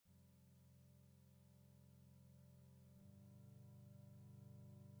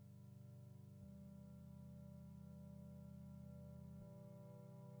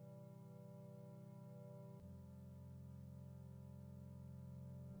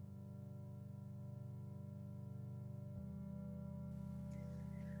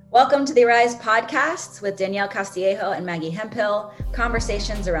Welcome to the Arise podcasts with Danielle Castillejo and Maggie Hemphill,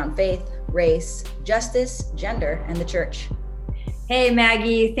 conversations around faith, race, justice, gender, and the church. Hey,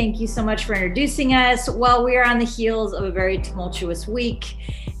 Maggie, thank you so much for introducing us. Well, we are on the heels of a very tumultuous week.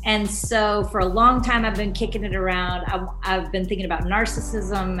 And so for a long time, I've been kicking it around. I've been thinking about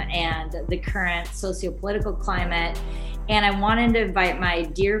narcissism and the current socio-political climate. And I wanted to invite my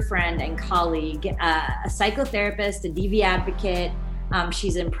dear friend and colleague, a psychotherapist, a DV advocate.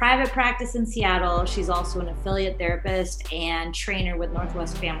 She's in private practice in Seattle. She's also an affiliate therapist and trainer with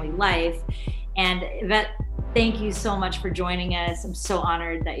Northwest Family Life. And Yvette, thank you so much for joining us. I'm so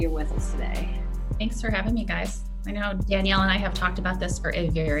honored that you're with us today. Thanks for having me, guys. I know Danielle and I have talked about this for a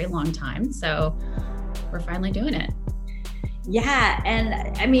very long time, so we're finally doing it. Yeah,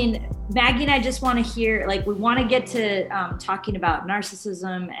 and I mean, Maggie and I just want to hear, we want to get to talking about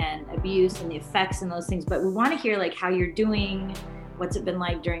narcissism and abuse and the effects and those things, but we want to hear how you're doing. What's it been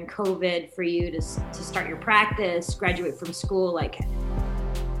like during COVID for you to start your practice, graduate from school?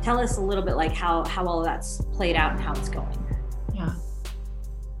 Tell us a little bit how all of that's played out and how it's going. Yeah,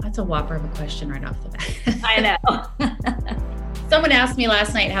 that's a whopper of a question right off the bat. I know. Someone asked me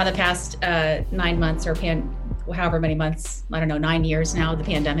last night how the past 9 months or however many months, 9 years now, the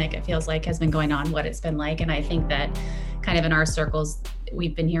pandemic, it feels like, has been going on, what it's been like. And I think that kind of in our circles,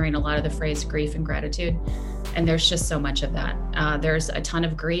 we've been hearing a lot of the phrase grief and gratitude. And there's just so much of that. There's a ton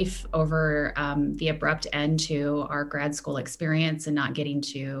of grief over the abrupt end to our grad school experience and not getting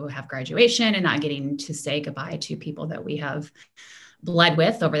to have graduation and not getting to say goodbye to people that we have bled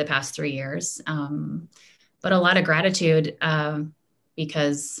with over the past 3 years. But a lot of gratitude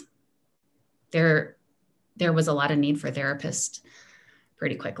because there was a lot of need for therapists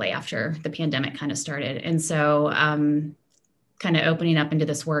pretty quickly after the pandemic kind of started. And so kind of opening up into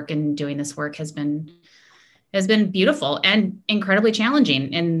this work and doing this work has been beautiful and incredibly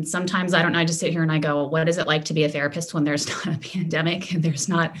challenging. And sometimes, I don't know, I just sit here and I go, what is it like to be a therapist when there's not a pandemic and there's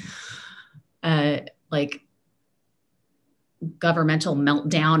not governmental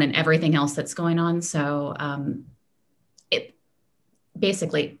meltdown and everything else that's going on. So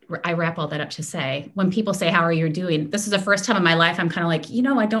basically, I wrap all that up to say, when people say, how are you doing? This is the first time in my life I'm kind of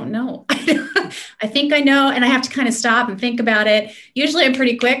I don't know. I think I know, and I have to kind of stop and think about it. Usually I'm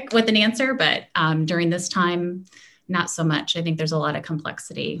pretty quick with an answer, but during this time, not so much. I think there's a lot of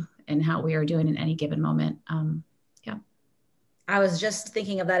complexity in how we are doing in any given moment. I was just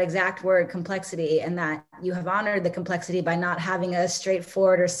thinking of that exact word, complexity, and that you have honored the complexity by not having a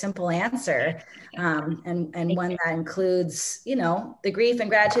straightforward or simple answer. And one that includes, the grief and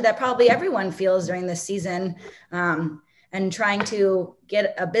gratitude that probably everyone feels during this season, and trying to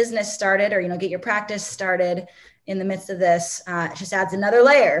get a business started or, get your practice started in the midst of this, it just adds another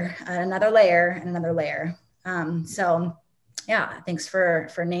layer, and another layer. So yeah, thanks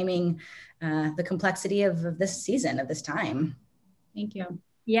for naming the complexity of this season, of this time. Thank you.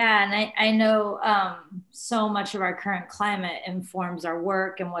 Yeah. And I know so much of our current climate informs our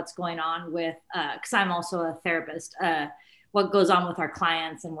work and what's going on with, because I'm also a therapist, what goes on with our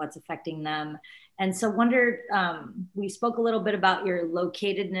clients and what's affecting them. And so wondered, we spoke a little bit about your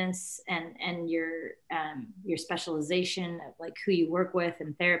locatedness and your specialization, who you work with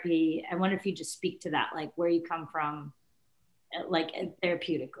in therapy. I wonder if you just speak to that, where you come from,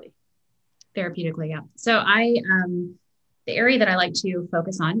 therapeutically. Therapeutically, yeah. So the area that I like to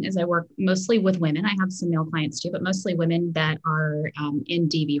focus on is I work mostly with women. I have some male clients too, but mostly women that are in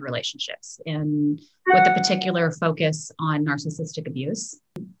DV relationships, and with a particular focus on narcissistic abuse.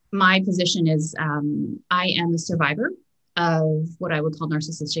 My position is I am a survivor of what I would call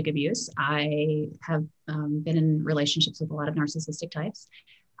narcissistic abuse. I have been in relationships with a lot of narcissistic types.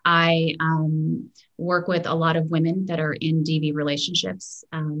 I work with a lot of women that are in DV relationships.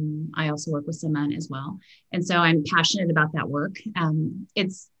 I also work with some men as well. And so I'm passionate about that work.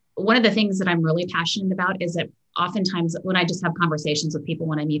 It's one of the things that I'm really passionate about is that oftentimes when I just have conversations with people,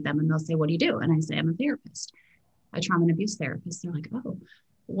 when I meet them and they'll say, what do you do? And I say, I'm a therapist, a trauma and abuse therapist. They're like, oh,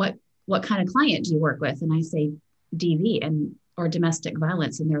 what kind of client do you work with? And I say DV or domestic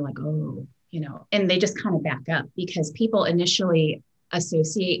violence. And they're like, oh, and they just kind of back up because people initially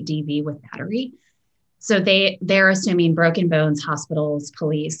associate DV with battery. So they're assuming broken bones, hospitals,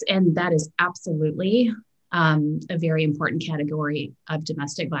 police, and that is absolutely a very important category of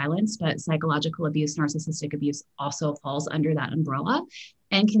domestic violence, but psychological abuse, narcissistic abuse also falls under that umbrella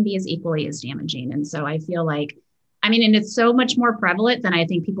and can be as equally as damaging. And so I feel and it's so much more prevalent than I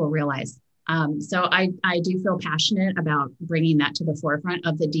think people realize. So I do feel passionate about bringing that to the forefront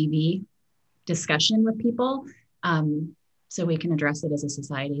of the DV discussion with people. So we can address it as a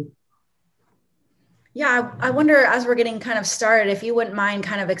society. Yeah, I wonder, as we're getting kind of started, if you wouldn't mind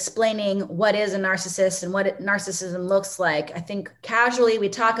kind of explaining what is a narcissist and what narcissism looks like. I think casually we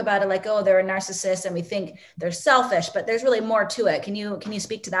talk about it like, oh, they're a narcissist, and we think they're selfish, but there's really more to it. Can you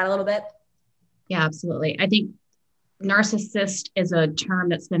speak to that a little bit? Yeah, absolutely. I think narcissist is a term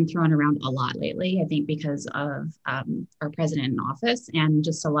that's been thrown around a lot lately, I think because of our president in office, and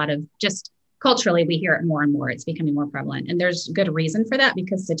just a lot of, just culturally, we hear it more and more. It's becoming more prevalent. And there's good reason for that,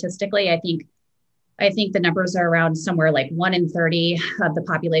 because statistically, I think the numbers are around somewhere like 1 in 30 of the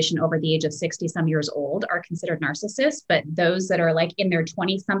population over the age of 60 some years old are considered narcissists. But those that are like in their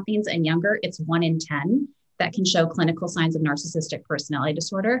 20 somethings and younger, it's 1 in 10 that can show clinical signs of narcissistic personality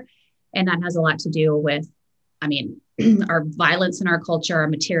disorder. And that has a lot to do with, I mean, our violence in our culture, our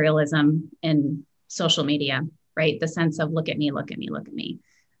materialism, and social media, right? The sense of look at me, look at me, look at me.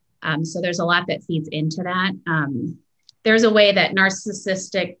 So there's a lot that feeds into that. There's a way that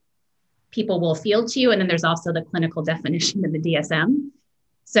narcissistic people will feel to you. And then there's also the clinical definition of the DSM.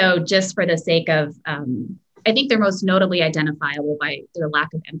 So just for the sake of, I think they're most notably identifiable by their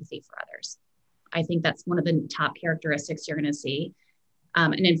lack of empathy for others. I think that's one of the top characteristics you're going to see.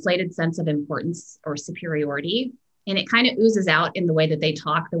 An inflated sense of importance or superiority. And it kind of oozes out in the way that they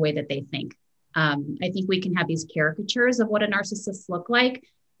talk, the way that they think. I think we can have these caricatures of what a narcissist look like,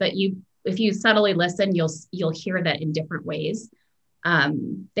 but if you subtly listen, you'll hear that in different ways.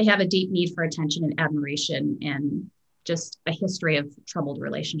 They have a deep need for attention and admiration, and just a history of troubled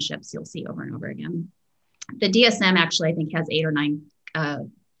relationships you'll see over and over again. The DSM actually, I think, has 8 or 9,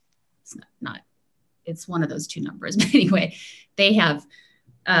 it's one of those two numbers, but anyway, they have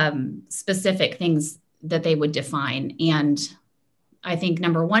specific things that they would define. And I think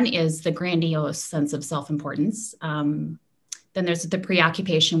number one is the grandiose sense of self-importance. Then there's the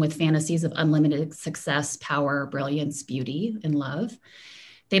preoccupation with fantasies of unlimited success, power, brilliance, beauty, and love.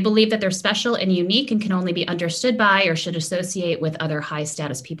 They believe that they're special and unique and can only be understood by or should associate with other high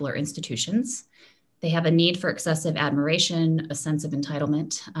status people or institutions. They have a need for excessive admiration, a sense of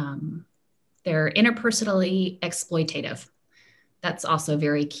entitlement. They're interpersonally exploitative. That's also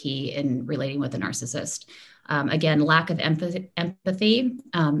very key in relating with a narcissist. Again, lack of empathy,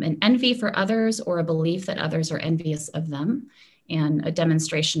 an envy for others, or a belief that others are envious of them, and a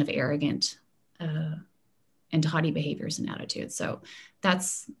demonstration of arrogant and haughty behaviors and attitudes. So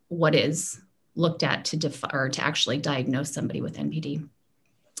that's what is looked at to actually diagnose somebody with NPD.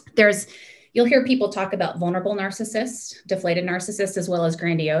 You'll hear people talk about vulnerable narcissists, deflated narcissists, as well as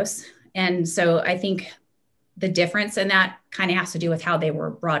grandiose. And so I think the difference in that kind of has to do with how they were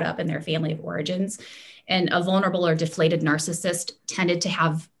brought up in their family of origins. And a vulnerable or deflated narcissist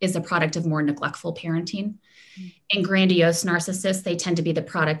is a product of more neglectful parenting. And grandiose narcissists, they tend to be the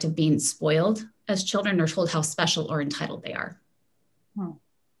product of being spoiled as children or told how special or entitled they are.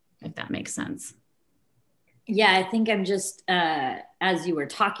 If that makes sense. Yeah, I think I'm just, as you were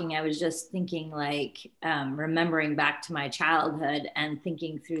talking, I was just thinking remembering back to my childhood and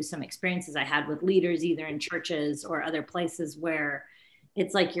thinking through some experiences I had with leaders, either in churches or other places where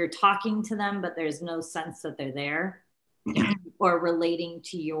it's like you're talking to them, but there's no sense that they're there or relating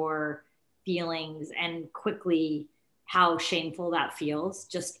to your feelings, and quickly how shameful that feels,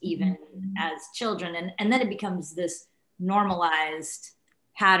 just even as children. And then it becomes this normalized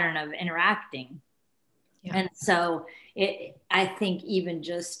pattern of interacting. Yeah. And so I think even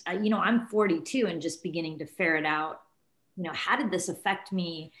just, I'm 42 and just beginning to ferret out, how did this affect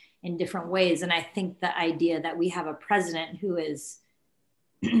me in different ways? And I think the idea that we have a president who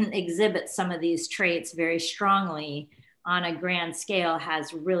exhibits some of these traits very strongly on a grand scale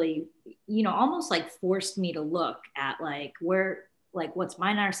has really, almost like forced me to look at what's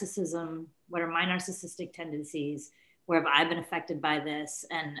my narcissism? What are my narcissistic tendencies? Where have I been affected by this?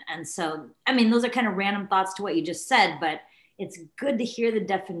 And so, I mean, those are kind of random thoughts to what you just said, but it's good to hear the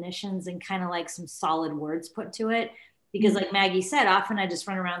definitions and kind of like some solid words put to it. Because like Maggie said, often I just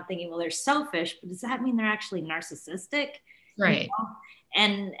run around thinking, well, they're selfish, but does that mean they're actually narcissistic? Right.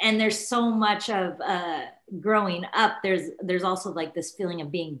 And there's so much of growing up, there's also like this feeling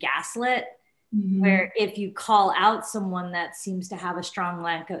of being gaslit. Where if you call out someone that seems to have a strong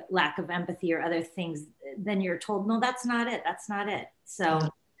lack of empathy or other things, then you're told, no, that's not it. That's not it. So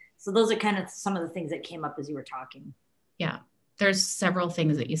those are kind of some of the things that came up as you were talking. Yeah. There's several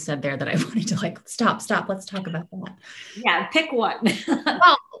things that you said there that I wanted to stop. Let's talk about that. Yeah. Pick one.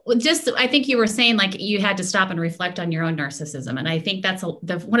 Well, I think you were saying you had to stop and reflect on your own narcissism. And I think that's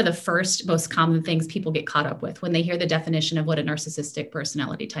one of the first most common things people get caught up with when they hear the definition of what a narcissistic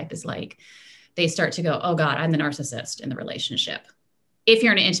personality type is like. They start to go, oh God, I'm the narcissist in the relationship. If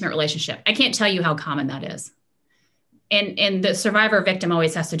you're in an intimate relationship, I can't tell you how common that is. And the survivor victim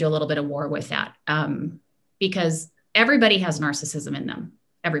always has to do a little bit of war with that, because everybody has narcissism in them,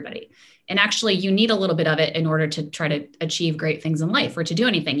 everybody. And actually you need a little bit of it in order to try to achieve great things in life or to do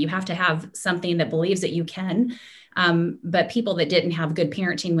anything. You have to have something that believes that you can. But people that didn't have good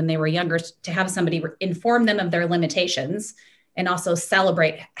parenting when they were younger, to have somebody inform them of their limitations and also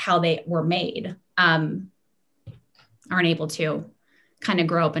celebrate how they were made, aren't able to kind of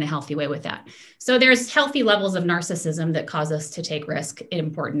grow up in a healthy way with that. So there's healthy levels of narcissism that cause us to take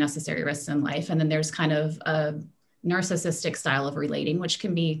important, necessary risks in life. And then there's kind of a narcissistic style of relating, which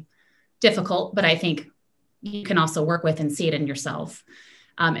can be difficult, but I think you can also work with and see it in yourself.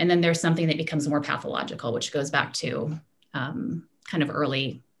 And then there's something that becomes more pathological, which goes back to kind of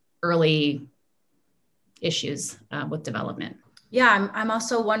early issues with development. Yeah, I'm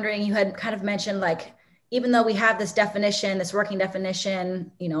also wondering, you had kind of mentioned, like, even though we have this definition, this working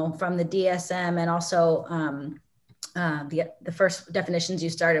definition, from the DSM and also the first definitions you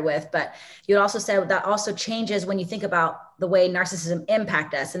started with, but you also said that also changes when you think about the way narcissism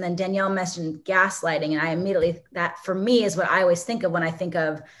impact us. And then Danielle mentioned gaslighting. And that for me is what I always think of when I think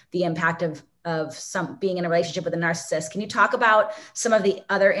of the impact of some being in a relationship with a narcissist. Can you talk about some of the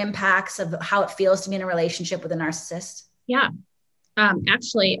other impacts of how it feels to be in a relationship with a narcissist? Yeah.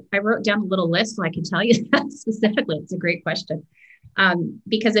 Actually, I wrote down a little list so I can tell you that specifically. It's a great question.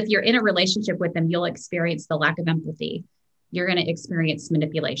 Because if you're in a relationship with them, you'll experience the lack of empathy. You're going to experience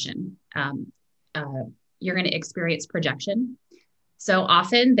manipulation. You're going to experience projection. So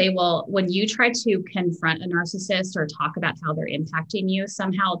often when you try to confront a narcissist or talk about how they're impacting you,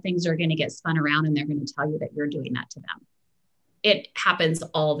 somehow things are going to get spun around and they're going to tell you that you're doing that to them. It happens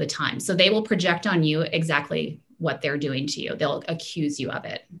all the time. So they will project on you exactly what they're doing to you. They'll accuse you of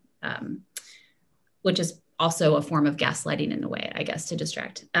it, which is also a form of gaslighting in a way, I guess, to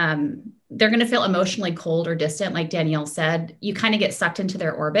distract. They're going to feel emotionally cold or distant. Like Danielle said, you kind of get sucked into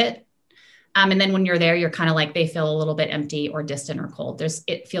their orbit. And then when you're there, you're kind of like, they feel a little bit empty or distant or cold.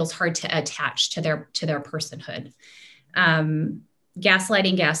 It feels hard to attach to their personhood.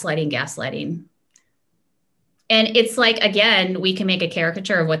 Gaslighting. And it's like, again, we can make a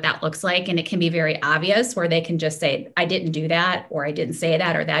caricature of what that looks like. And it can be very obvious where they can just say, I didn't do that, or I didn't say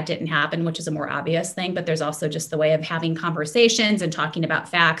that, or that didn't happen, which is a more obvious thing. But there's also just the way of having conversations and talking about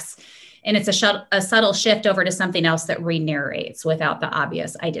facts. And it's a subtle shift over to something else that re-narrates without the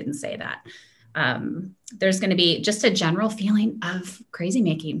obvious, I didn't say that. There's going to be just a general feeling of crazy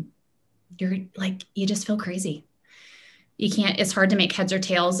making. You just feel crazy. It's hard to make heads or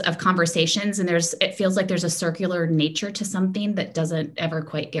tails of conversations. And it feels like there's a circular nature to something that doesn't ever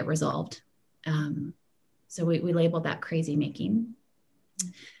quite get resolved. So we label that crazy making.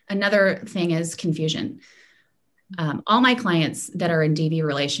 Another thing is confusion. All my clients that are in DV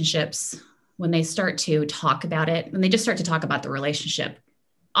relationships, when they start to talk about it, when they just start to talk about the relationship,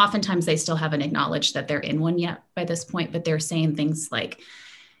 oftentimes they still haven't acknowledged that they're in one yet by this point, but they're saying things like,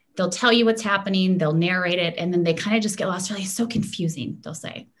 they'll tell you what's happening, they'll narrate it, and then they kind of just get lost. It's so confusing, they'll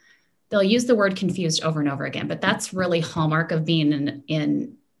say. They'll use the word confused over and over again, but that's really hallmark of being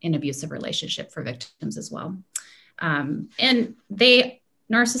in an abusive relationship for victims as well. And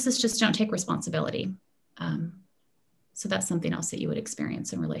narcissists just don't take responsibility. So that's something else that you would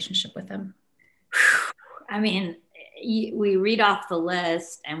experience in relationship with them. I mean, we read off the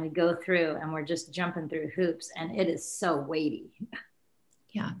list and we go through and we're just jumping through hoops, and it is so weighty.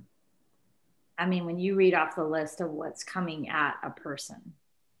 Yeah. I mean, when you read off the list of what's coming at a person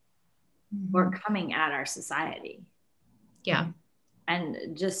or coming at our society. Yeah.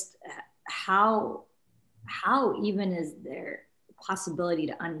 And just how even is there possibility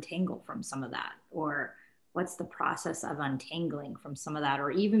to untangle from some of that, or what's the process of untangling from some of that,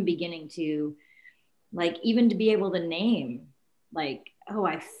 or even beginning to even to be able to name oh,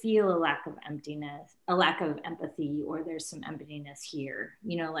 I feel a lack of emptiness, a lack of empathy, or there's some emptiness here,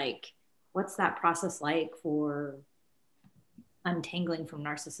 what's that process like for untangling from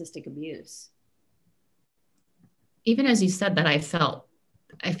narcissistic abuse? Even as you said that, I felt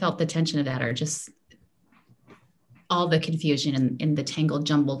the tension of that, or just all the confusion and the tangled,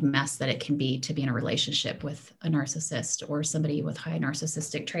 jumbled mess that it can be to be in a relationship with a narcissist or somebody with high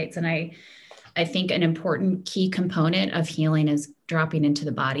narcissistic traits. And I think an important key component of healing is dropping into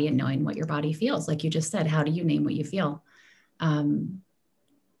the body and knowing what your body feels. Like you just said, how do you name what you feel? In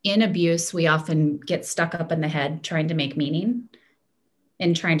abuse, we often get stuck up in the head trying to make meaning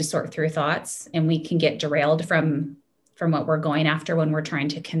and trying to sort through thoughts. And we can get derailed from what we're going after when we're trying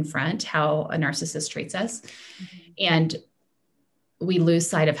to confront how a narcissist treats us. Mm-hmm. And we lose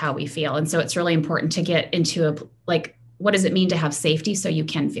sight of how we feel. And so it's really important to get into what does it mean to have safety so you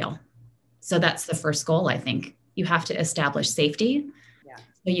can feel? So that's the first goal, I think, You have to establish safety Yeah.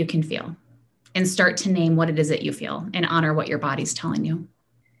 so you can feel, and start to name what it is that you feel and honor what your body's telling you.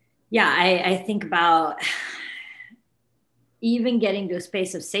 Yeah, I think about even getting to a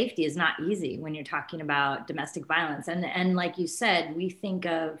space of safety is not easy when you're talking about domestic violence. And like you said, we think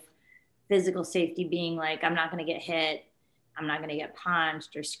of physical safety being like, I'm not going to get hit, I'm not going to get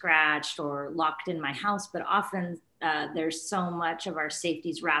punched or scratched or locked in my house. But often there's so much of our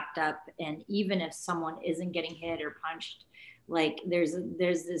safeties wrapped up. And even if someone isn't getting hit or punched, like there's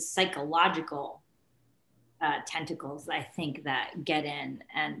this psychological tentacles, I think, that get in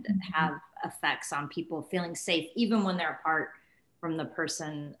and have effects on people feeling safe, even when they're apart from the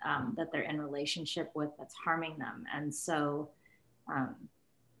person that they're in relationship with that's harming them. And so,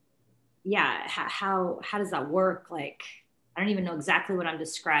 yeah, how does that work? Like, I don't even know exactly what I'm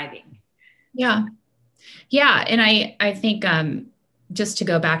describing. Yeah. Yeah. And I think just to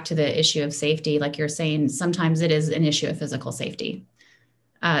go back to the issue of safety, like you're saying, sometimes it is an issue of physical safety.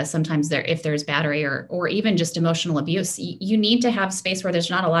 Sometimes if there's battery or even just emotional abuse, you need to have space where there's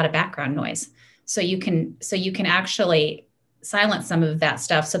not a lot of background noise. So you can actually silence some of that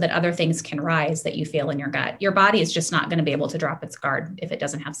stuff so that other things can rise that you feel in your gut. Your body is just not going to be able to drop its guard if it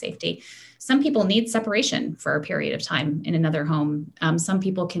doesn't have safety. Some people need separation for a period of time in another home. Some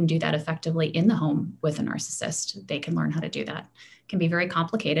people can do that effectively in the home with a narcissist. They can learn how to do that. It can be very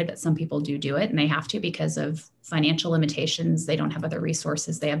complicated, but some people do it, and they have to because of financial limitations. They don't have other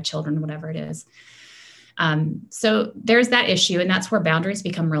resources. They have children, whatever it is. So there's that issue, and that's where boundaries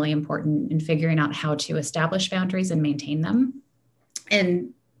become really important in figuring out how to establish boundaries and maintain them.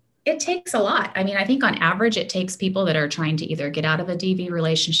 And it takes a lot. I mean, I think on average, it takes people that are trying to either get out of a DV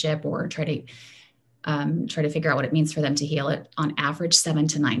relationship or try to figure out what it means for them to heal it, on average 7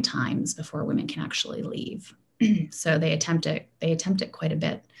 to 9 times before women can actually leave. So they attempt it quite a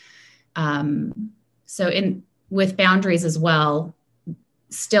bit. With boundaries as well,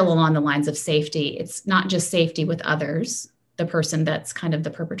 still along the lines of safety, it's not just safety with others, the person that's kind of the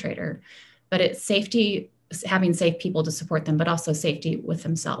perpetrator, but it's safety, having safe people to support them, but also safety with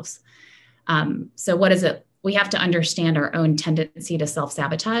themselves. So what is it? We have to understand our own tendency to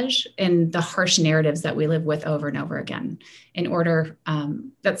self-sabotage and the harsh narratives that we live with over and over again in order,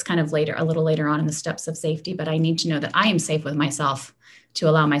 that's kind of a little later on in the steps of safety, but I need to know that I am safe with myself to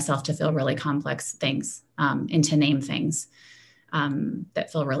allow myself to feel really complex things and to name things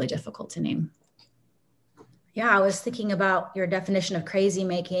that feel really difficult to name. Yeah, I was thinking about your definition of crazy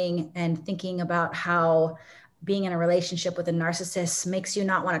making and thinking about how being in a relationship with a narcissist makes you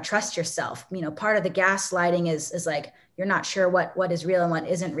not want to trust yourself. You know, part of the gaslighting is like, you're not sure what is real and what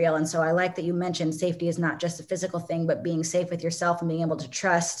isn't real. And so I like that you mentioned safety is not just a physical thing, but being safe with yourself and being able to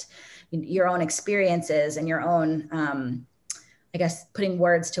trust your own experiences and your own, I guess, putting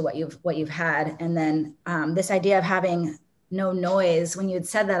words to what you've had. And then this idea of having no noise. When you had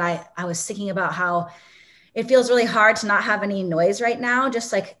said that, I was thinking about how it feels really hard to not have any noise right now,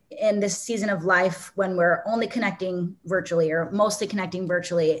 just like in this season of life when we're only connecting virtually or mostly connecting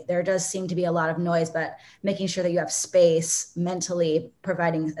virtually, there does seem to be a lot of noise, but making sure that you have space mentally,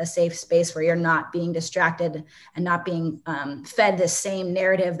 providing a safe space where you're not being distracted and not being fed this same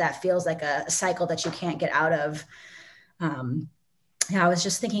narrative that feels like a cycle that you can't get out of. I was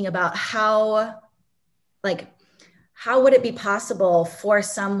just thinking about how would it be possible for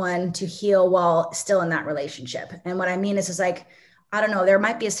someone to heal while still in that relationship? And what I mean is like, I don't know, there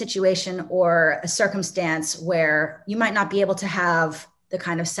might be a situation or a circumstance where you might not be able to have the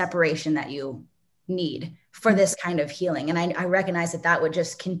kind of separation that you need for this kind of healing. And I recognize that would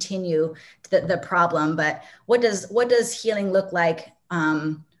just continue the problem, but what does healing look like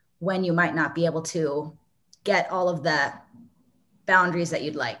when you might not be able to get all of the boundaries that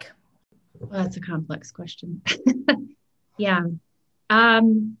you'd like? Well, that's a complex question. Yeah. I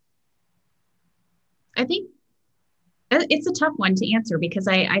think it's a tough one to answer because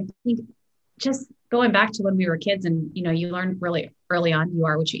I think just going back to when we were kids and, you know, you learn really early on, you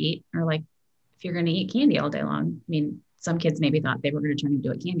are what you eat, or like, if you're going to eat candy all day long, I mean, some kids maybe thought they were going to turn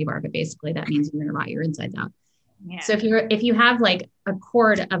into a candy bar, but basically that means you're going to rot your insides out. Yeah. So if you have like a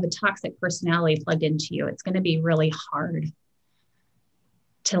cord of a toxic personality plugged into you, it's going to be really hard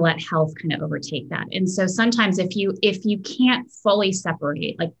to let health kind of overtake that. And so sometimes if you can't fully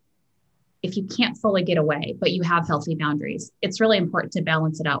separate, like if you can't fully get away, but you have healthy boundaries, it's really important to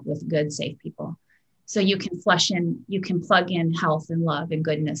balance it out with good, safe people. So you can plug in health and love and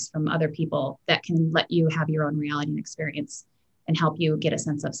goodness from other people that can let you have your own reality and experience and help you get a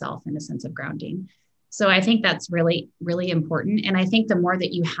sense of self and a sense of grounding. So I think that's really, really important. And I think the more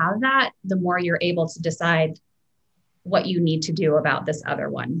that you have that, the more you're able to decide what you need to do about this other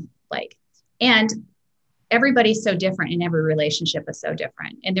one. And everybody's so different and every relationship is so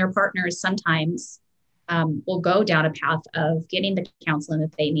different. And their partners sometimes will go down a path of getting the counseling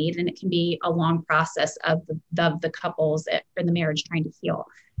that they need. And it can be a long process of the couples in the marriage trying to heal.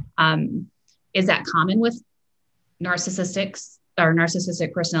 Is that common with narcissistic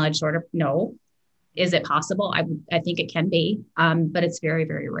personality disorder? No. Is it possible? I think it can be, but it's very,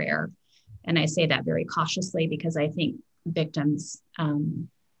 very rare. And I say that very cautiously because I think victims,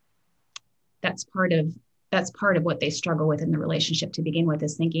 that's part of what they struggle with in the relationship to begin with,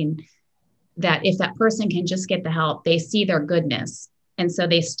 is thinking that if that person can just get the help, they see their goodness. And so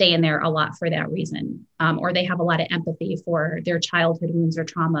they stay in there a lot for that reason. Or they have a lot of empathy for their childhood wounds or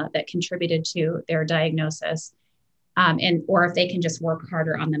trauma that contributed to their diagnosis. Or if they can just work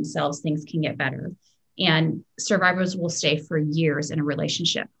harder on themselves, things can get better. And survivors will stay for years in a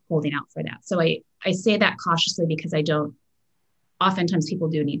relationship holding out for that. So I say that cautiously because oftentimes people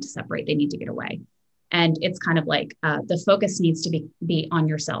do need to separate. They need to get away. And it's kind of like the focus needs to be on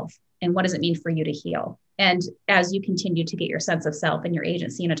yourself. And what does it mean for you to heal? And as you continue to get your sense of self and your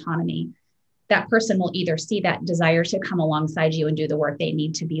agency and autonomy, that person will either see that desire to come alongside you and do the work they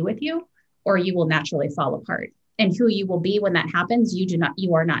need to be with you, or you will naturally fall apart. And who you will be when that happens,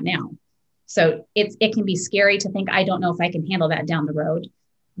 you are not now. So it can be scary to think, I don't know if I can handle that down the road,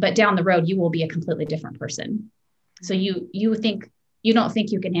 but down the road, you will be a completely different person. So you don't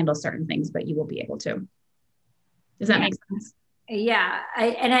think you can handle certain things, but you will be able to. Does that make sense? Yeah.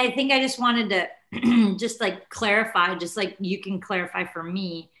 I think I just wanted to just like clarify, just like you can clarify for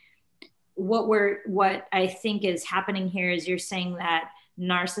me, what I think is happening here is you're saying that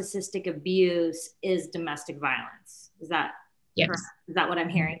narcissistic abuse is domestic violence. Is that yes. correct? Is that what I'm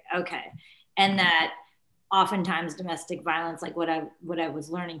hearing? Okay. And that oftentimes domestic violence, like what I was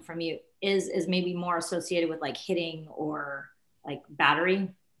learning from you is maybe more associated with like hitting or like battery.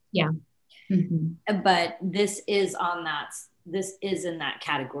 Yeah. Mm-hmm. But this is in that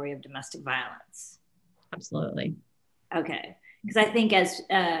category of domestic violence. Absolutely. Okay. Because I think as,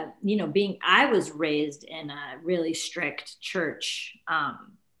 I was raised in a really strict church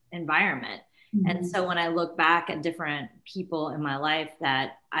environment. Mm-hmm. And so when I look back at different people in my life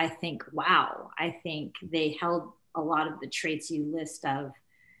that I think, wow, I think they held a lot of the traits you list of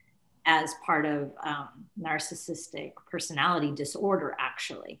as part of narcissistic personality disorder,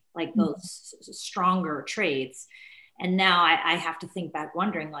 actually, like those stronger traits. And now I have to think back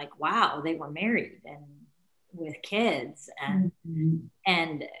wondering like, wow, they were married and with kids and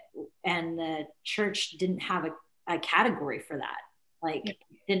the church didn't have a category for that. Like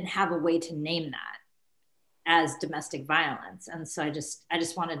didn't have a way to name that as domestic violence. And so I just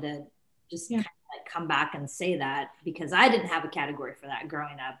wanted to kind of like come back and say that because I didn't have a category for that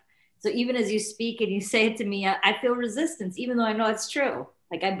growing up. So even as you speak and you say it to me, I feel resistance, even though I know it's true.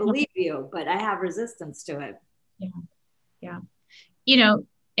 Like I believe you, but I have resistance to it. Yeah.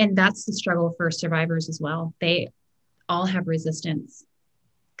 And that's the struggle for survivors as well. They all have resistance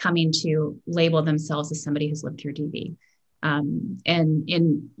coming to label themselves as somebody who's lived through DV. And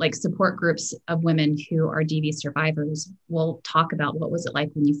in like support groups of women who are DV survivors, we'll talk about what was it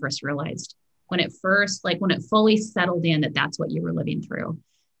like when you first realized, when it fully settled in that that's what you were living through.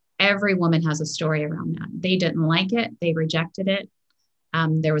 Every woman has a story around that. They didn't like it. They rejected it.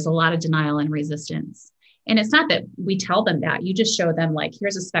 There was a lot of denial and resistance. And it's not that we tell them that, you just show them like,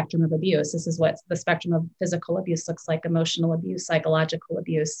 here's a spectrum of abuse. This is what the spectrum of physical abuse looks like: emotional abuse, psychological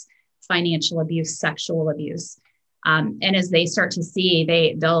abuse, financial abuse, sexual abuse. And as they start to see,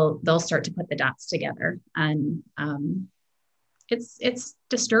 they'll start to put the dots together. And it's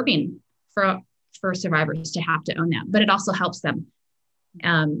disturbing for survivors to have to own that, but it also helps them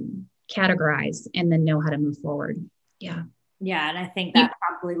categorize and then know how to move forward. Yeah. Yeah. And I think that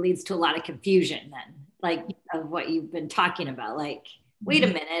probably leads to a lot of confusion then, like of what you've been talking about. Like, wait a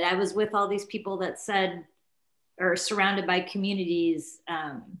minute, I was with all these people that said, or surrounded by communities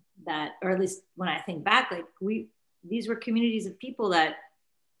that, or at least when I think back, like these were communities of people that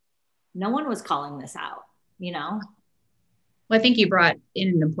no one was calling this out, Well, I think you brought in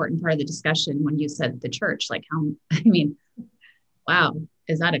an important part of the discussion when you said the church, like wow,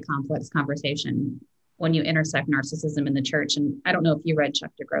 is that a complex conversation when you intersect narcissism in the church? And I don't know if you read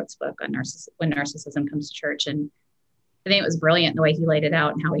Chuck DeGroat's book on when narcissism comes to church. And I think it was brilliant the way he laid it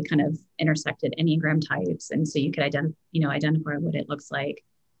out and how he kind of intersected Enneagram types. And so you could identify what it looks like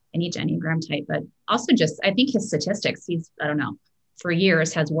in each Enneagram type, but also I think his statistics, for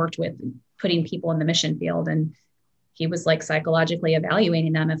years has worked with putting people in the mission field. And he was like psychologically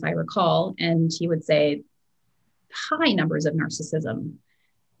evaluating them, if I recall. And he would say high numbers of narcissism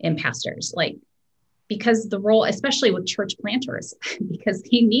in pastors, like, because the role, especially with church planters, because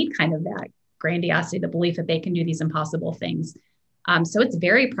they need kind of that grandiosity, the belief that they can do these impossible things. So it's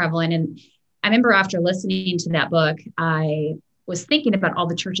very prevalent. And I remember after listening to that book, I was thinking about all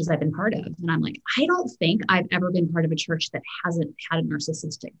the churches I've been part of. And I'm like, I don't think I've ever been part of a church that hasn't had a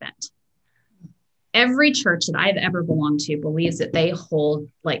narcissistic bent. Every church that I've ever belonged to believes that they hold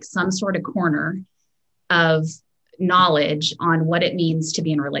like some sort of corner of knowledge on what it means to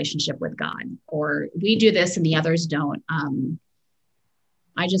be in a relationship with God, or we do this and the others don't.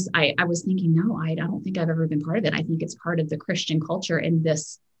 I was thinking, no, I don't think I've ever been part of it. I think it's part of the Christian culture in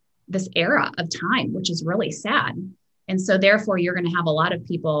this era of time, which is really sad. And so therefore you're going to have a lot of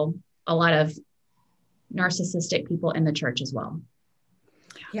narcissistic people in the church as well.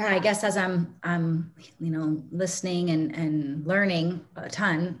 Yeah, I guess as I'm listening and learning a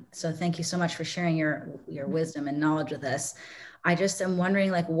ton. So thank you so much for sharing your wisdom and knowledge with us. I just am wondering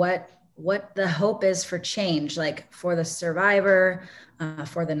like what the hope is for change, like for the survivor,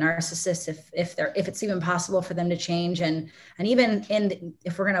 for the narcissist, if it's even possible for them to change, and even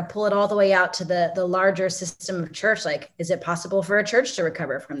if we're going to pull it all the way out to the larger system of church, like is it possible for a church to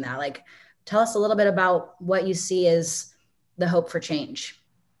recover from that? Like, tell us a little bit about what you see as the hope for change.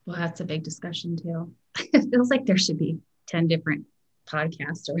 Well, that's a big discussion too. It feels like there should be 10 different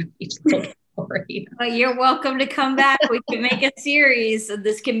podcasts around each little story. Well, you're welcome to come back. We can make a series.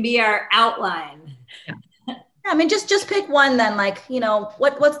 This can be our outline. Yeah. I mean, just pick one then, like,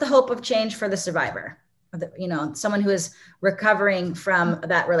 what's the hope of change for the survivor? Someone who is recovering from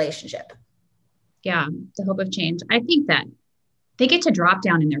that relationship. Yeah, the hope of change. I think that they get to drop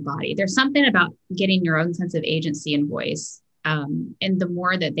down in their body. There's something about getting your own sense of agency and voice. And the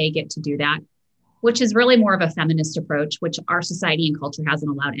more that they get to do that, which is really more of a feminist approach, which our society and culture hasn't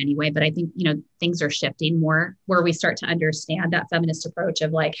allowed anyway. But I think, things are shifting more where we start to understand that feminist approach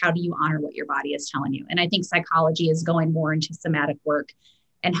of like, how do you honor what your body is telling you? And I think psychology is going more into somatic work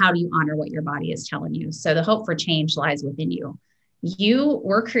and how do you honor what your body is telling you? So the hope for change lies within you. You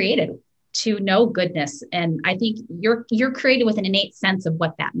were created to know goodness. And I think you're created with an innate sense of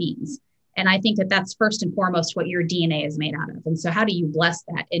what that means. And I think that that's first and foremost what your DNA is made out of. And so how do you bless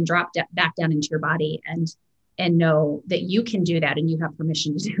that and drop back down into your body and know that you can do that and you have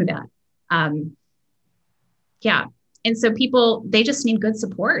permission to do that? Yeah. And so people, they just need good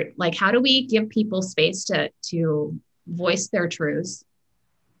support. Like, how do we give people space to voice their truths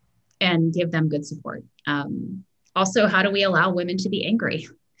and give them good support? Also, how do we allow women to be angry?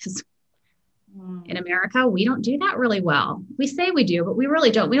 In America, we don't do that really well. We say we do, but we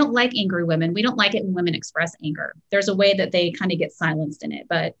really don't. We don't like angry women. We don't like it when women express anger. There's a way that they kind of get silenced in it.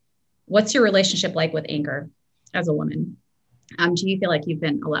 But what's your relationship like with anger as a woman? Do you feel like you've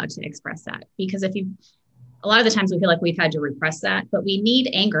been allowed to express that? Because a lot of the times we feel like we've had to repress that, but we need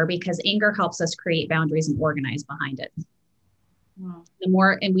anger because anger helps us create boundaries and organize behind it. Wow.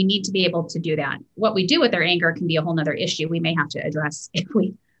 And we need to be able to do that. What we do with our anger can be a whole nother issue we may have to address if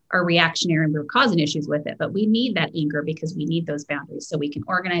we are reactionary and we're causing issues with it, but we need that anger because we need those boundaries so we can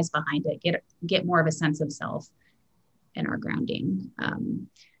organize behind it, get more of a sense of self and our grounding.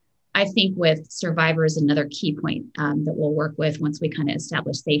 I think with survivors, another key point that we'll work with once we kind of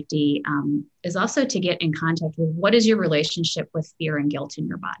establish safety is also to get in contact with what is your relationship with fear and guilt in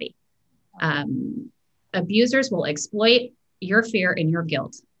your body. Abusers will exploit your fear and your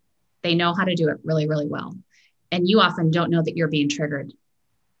guilt. They know how to do it really, really well. And you often don't know that you're being triggered.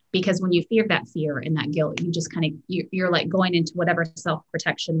 Because when you feel that fear and that guilt, you just you're like going into whatever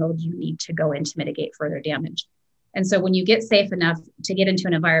self-protection mode you need to go in to mitigate further damage. And so when you get safe enough to get into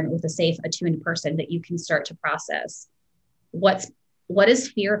an environment with a safe, attuned person that you can start to process what does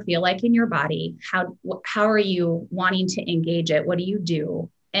fear feel like in your body? How are you wanting to engage it? What do you do?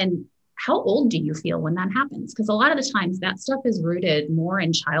 And how old do you feel when that happens? Because a lot of the times that stuff is rooted more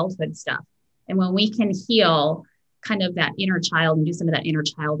in childhood stuff. And when we can heal kind of that inner child and do some of that inner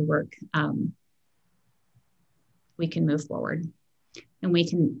child work, we can move forward and we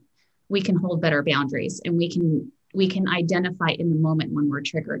can hold better boundaries and we can identify in the moment when we're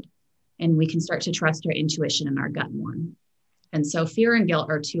triggered and we can start to trust our intuition and our gut more. And so fear and guilt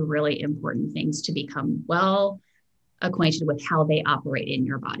are two really important things to become well acquainted with how they operate in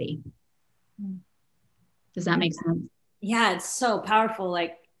your body. Does that make sense? Yeah, it's so powerful.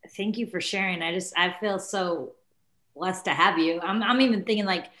 Like, thank you for sharing. I feel so blessed to have you. I'm even thinking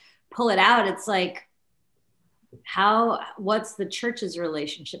like, pull it out. It's like, what's the church's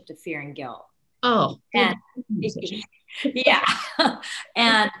relationship to fear and guilt? Oh, and yeah.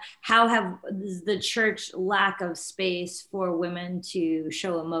 And how have the church lack of space for women to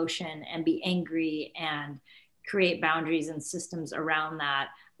show emotion and be angry and create boundaries and systems around that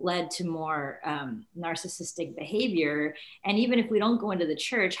led to more narcissistic behavior. And even if we don't go into the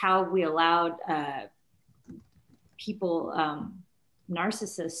church, how have we allowed people,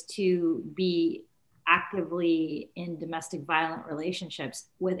 narcissists, to be actively in domestic violent relationships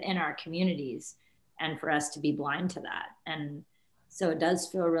within our communities, and for us to be blind to that? And so it does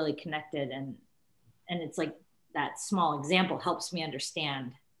feel really connected. And it's like that small example helps me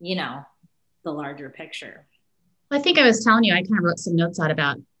understand, the larger picture. I think I was telling you, I kind of wrote some notes out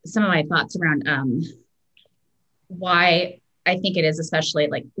about some of my thoughts around why I think it is, especially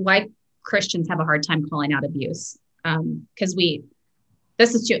like why Christians have a hard time calling out abuse. Because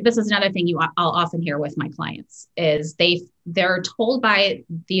this is another thing I'll often hear with my clients is they're told by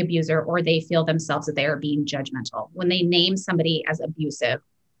the abuser, or they feel themselves that they are being judgmental. When they name somebody as abusive,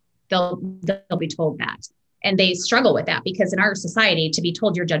 they'll be told that. And they struggle with that because in our society, to be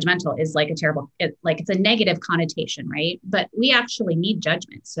told you're judgmental is like it's a negative connotation, right? But we actually need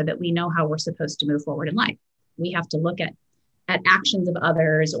judgment so that we know how we're supposed to move forward in life. We have to look at actions of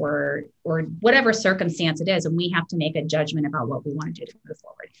others or whatever circumstance it is, and we have to make a judgment about what we want to do to move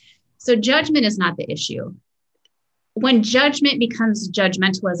forward. So judgment is not the issue. When judgment becomes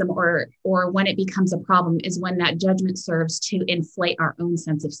judgmentalism or when it becomes a problem is when that judgment serves to inflate our own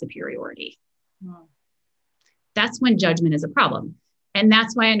sense of superiority. Wow. That's when judgment is a problem. And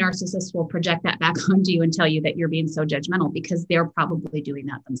that's why a narcissist will project that back onto you and tell you that you're being so judgmental, because they're probably doing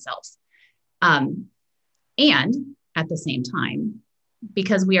that themselves. And at the same time,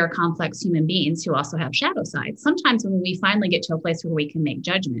 because we are complex human beings who also have shadow sides, sometimes when we finally get to a place where we can make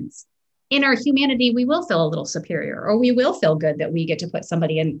judgments, in our humanity, we will feel a little superior, or we will feel good that we get to put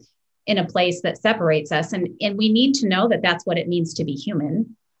somebody in a place that separates us. And we need to know that that's what it means to be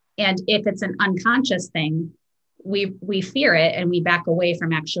human. And if it's an unconscious thing, we fear it and we back away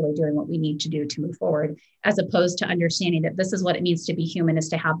from actually doing what we need to do to move forward, as opposed to understanding that this is what it means to be human, is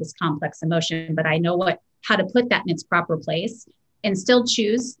to have this complex emotion, but I know how to put that in its proper place and still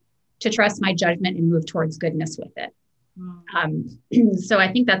choose to trust my judgment and move towards goodness with it. So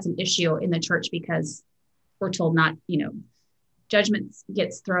I think that's an issue in the church because we're told not, judgment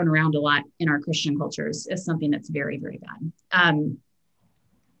gets thrown around a lot in our Christian cultures is something that's very, very bad.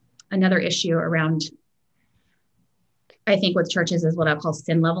 Another issue around, I think, with churches is what I call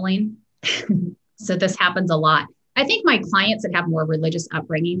sin leveling. So this happens a lot. I think my clients that have more religious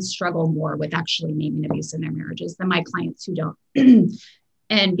upbringing struggle more with actually naming abuse in their marriages than my clients who don't.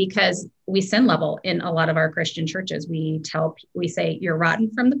 And because we sin level in a lot of our Christian churches, we say, you're rotten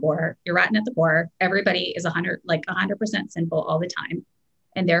from the core, you're rotten at the core. Everybody is 100% sinful all the time.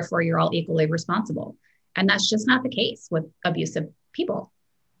 And therefore you're all equally responsible. And that's just not the case with abusive people.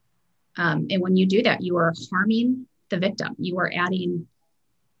 And when you do that, you are harming the victim. You are adding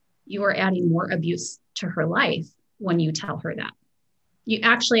more abuse to her life when you tell her that. You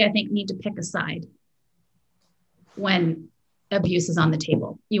actually, I think, need to pick a side when abuse is on the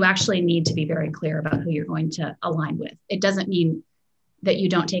table. You actually need to be very clear about who you're going to align with. It doesn't mean that you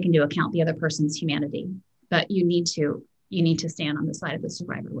don't take into account the other person's humanity, but you need to stand on the side of the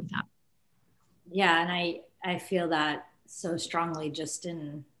survivor with that. Yeah. And I feel that so strongly, just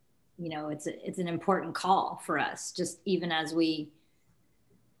in, it's an important call for us, just even as we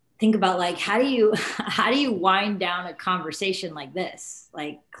think about like, how do you wind down a conversation like this?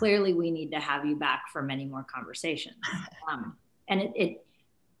 Like, clearly we need to have you back for many more conversations. And it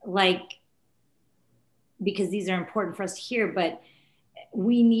because these are important for us to hear, but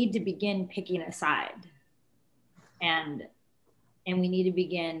we need to begin picking a side, and we need to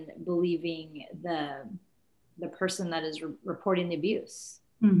begin believing the person that is reporting the abuse.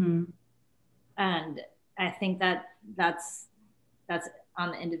 Mm-hmm. And I think that's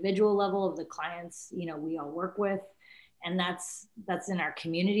on the individual level of the clients, we all work with, and that's in our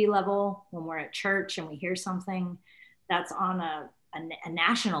community level when we're at church and we hear something. That's on a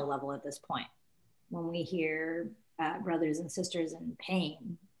national level at this point, when we hear brothers and sisters in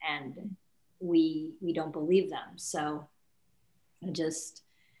pain and we don't believe them. So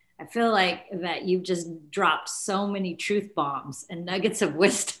I feel like, Yvette, you've just dropped so many truth bombs and nuggets of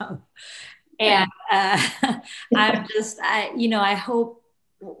wisdom. And I hope,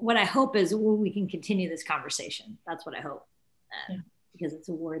 what I hope is we can continue this conversation. That's what I hope, because it's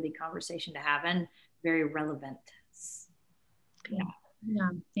a worthy conversation to have and very relevant. Yeah.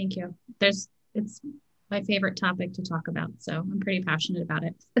 Thank you. It's my favorite topic to talk about. So I'm pretty passionate about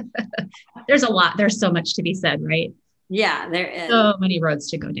it. There's so much to be said, right? Yeah, there is so many roads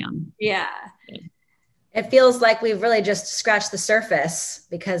to go down. Yeah. It feels like we've really just scratched the surface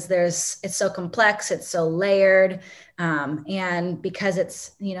because it's so complex, it's so layered. And because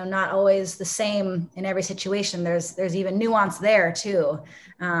it's, not always the same in every situation, there's even nuance there too.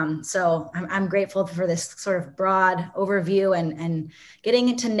 So I'm grateful for this sort of broad overview and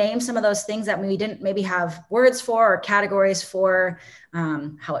getting to name some of those things that we didn't maybe have words for or categories for,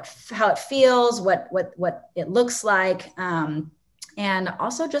 how it feels, what it looks like. And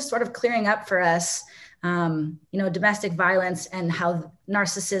also just sort of clearing up for us, domestic violence and how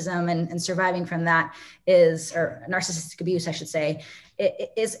narcissism and surviving from that or narcissistic abuse, I should say,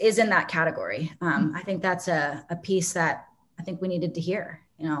 is in that category. I think that's a piece that I think we needed to hear.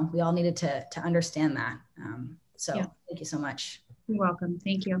 We all needed to understand that. Thank you so much. You're welcome.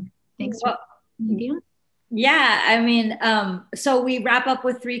 Thank you. Thanks. Yeah, I mean, so we wrap up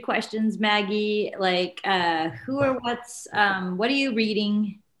with 3 questions, Maggie. Like, who or what are you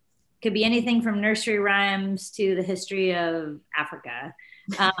reading? Could be anything from nursery rhymes to the history of Africa.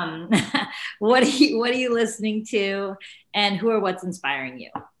 What are you listening to, and who or what's inspiring you?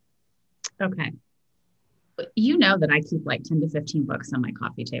 Okay. You know that I keep like 10 to 15 books on my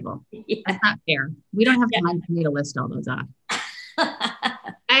coffee table. Yeah. That's not fair. We don't have time for me to list all those off.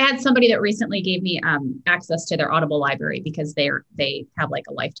 I had somebody that recently gave me access to their Audible library because they have like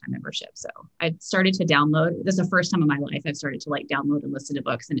a lifetime membership. So I started to download. This is the first time in my life I've started to like download and listen to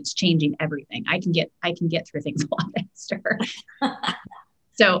books, and it's changing everything. I can get through things a lot faster.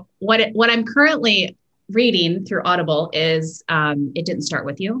 So what I'm currently reading through Audible is It Didn't Start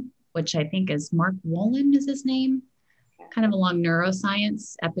With You, which I think is Mark Wolin is his name, kind of along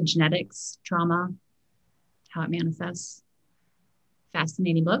neuroscience, epigenetics, trauma, how it manifests.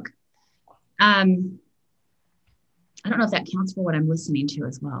 Fascinating book. I don't know if that counts for what I'm listening to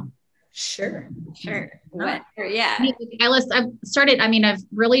as well. Sure. Yeah. I've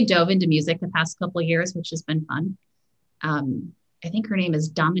really dove into music the past couple of years, which has been fun. I think her name is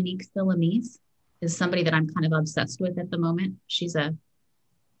Dominique Philomise, is somebody that I'm kind of obsessed with at the moment. She's a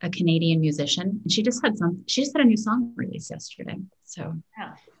Canadian musician, and she just had a new song released yesterday. So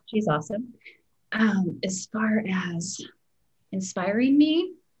She's awesome. As far as inspiring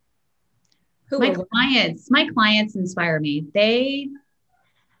me, my clients inspire me.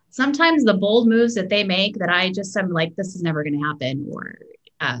 Sometimes the bold moves that they make that I'm like, this is never going to happen, or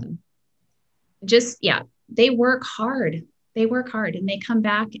they work hard and they come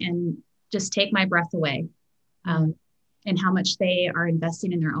back and just take my breath away, and how much they are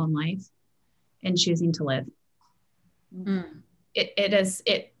investing in their own life and choosing to live.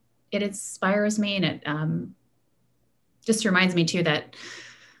 It inspires me, and it just reminds me too that,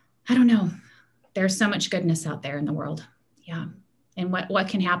 I don't know, there's so much goodness out there in the world. Yeah. And what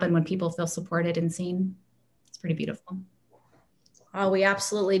can happen when people feel supported and seen. It's pretty beautiful. Oh, we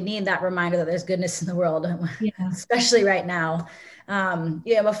absolutely need that reminder that there's goodness in the world, especially right now.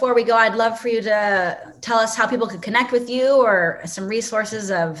 Before we go, I'd love for you to tell us how people could connect with you, or some resources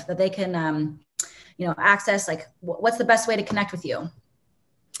that they can, access. Like, what's the best way to connect with you?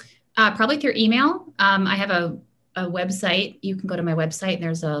 Probably through email. I have a website. You can go to my website, and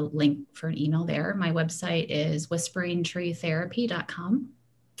there's a link for an email there. My website is whisperingtreetherapy.com.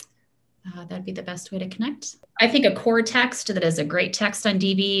 That'd be the best way to connect. I think a core text that is a great text on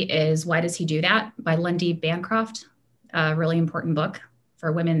DV is Why Does He Do That? By Lundy Bancroft. A really important book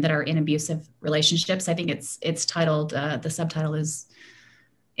for women that are in abusive relationships. I think it's titled, the subtitle is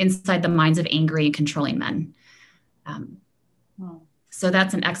Inside the Minds of Angry and Controlling Men. So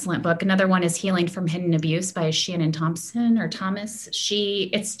that's an excellent book. Another one is Healing from Hidden Abuse by Shannon Thompson or Thomas.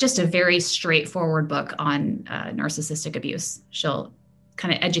 It's just a very straightforward book on narcissistic abuse. She'll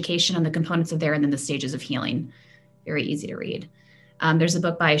kind of education on the components of there, and then the stages of healing. Very easy to read. There's a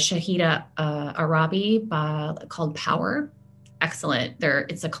book by Shahida Arabi called Power. Excellent.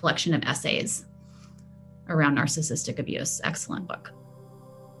 It's a collection of essays around narcissistic abuse. Excellent book.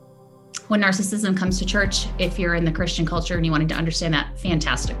 When Narcissism Comes to Church, if you're in the Christian culture and you wanted to understand that,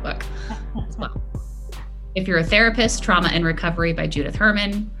 fantastic book as well. If you're a therapist, Trauma and Recovery by Judith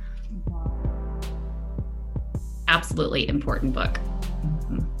Herman. Absolutely important book.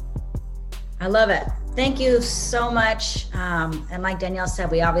 I love it. Thank you so much. And like Danielle said,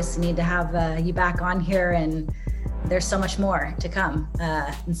 we obviously need to have you back on here, and there's so much more to come.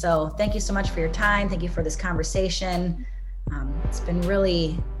 And so thank you so much for your time. Thank you for this conversation.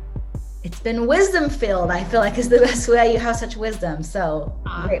 It's been wisdom filled, I feel like, is the best way. You have such wisdom. So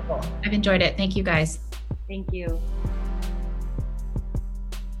grateful. I've enjoyed it. Thank you guys. Thank you.